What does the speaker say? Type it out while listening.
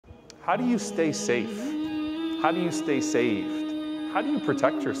how do you stay safe? How do you stay saved? How do you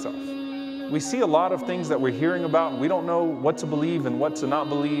protect yourself? We see a lot of things that we're hearing about, and we don't know what to believe and what to not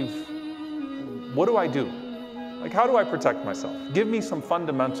believe. What do I do? Like, how do I protect myself? Give me some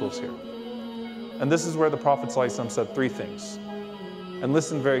fundamentals here. And this is where the Prophet ﷺ said 3 things. And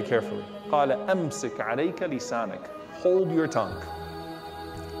listen very carefully. قَالَ أَمْسِكْ عَلَيْكَ لِسَانَكَ. Hold your tongue.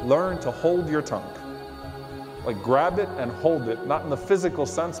 Learn to hold your tongue. Like, grab it and hold it, not in the physical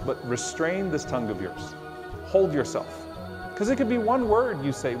sense, but restrain this tongue of yours. Hold yourself. Because it could be one word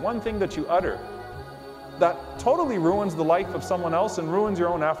you say, one thing that you utter, that totally ruins the life of someone else and ruins your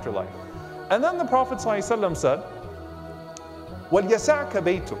own afterlife. And then the Prophet ﷺ said, وَلْيَسَعْكَ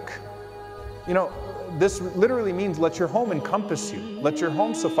بَيْتُكَ. You know, this literally means let your home encompass you. Let your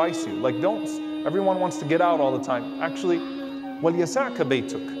home suffice you. Like, don't, everyone wants to get out all the time. Actually, وَلْيَسَعْكَ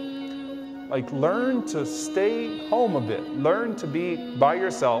بَيْتُكَ. Like, learn to stay home a bit. Learn to be by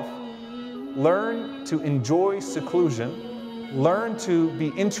yourself. Learn to enjoy seclusion. Learn to be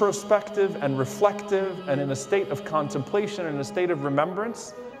introspective and reflective and in a state of contemplation and a state of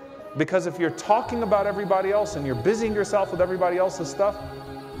remembrance. Because if you're talking about everybody else and you're busying yourself with everybody else's stuff,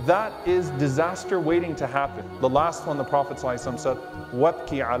 that is disaster waiting to happen. The last one, the Prophet ﷺ said, وَابْكِ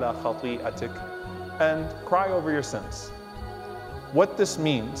عَلَى خَطِيئَتِكَ. And cry over your sins. What this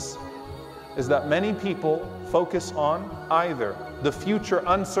means is that many people focus on either the future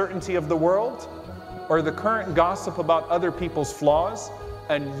uncertainty of the world or the current gossip about other people's flaws,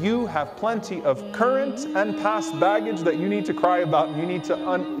 and you have plenty of current and past baggage that you need to cry about and you need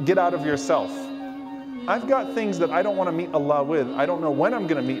to get out of yourself. I've got things that I don't want to meet Allah with. I don't know when I'm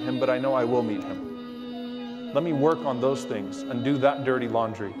going to meet Him, but I know I will meet Him. Let me work on those things and do that dirty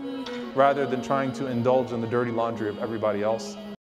laundry rather than trying to indulge in the dirty laundry of everybody else.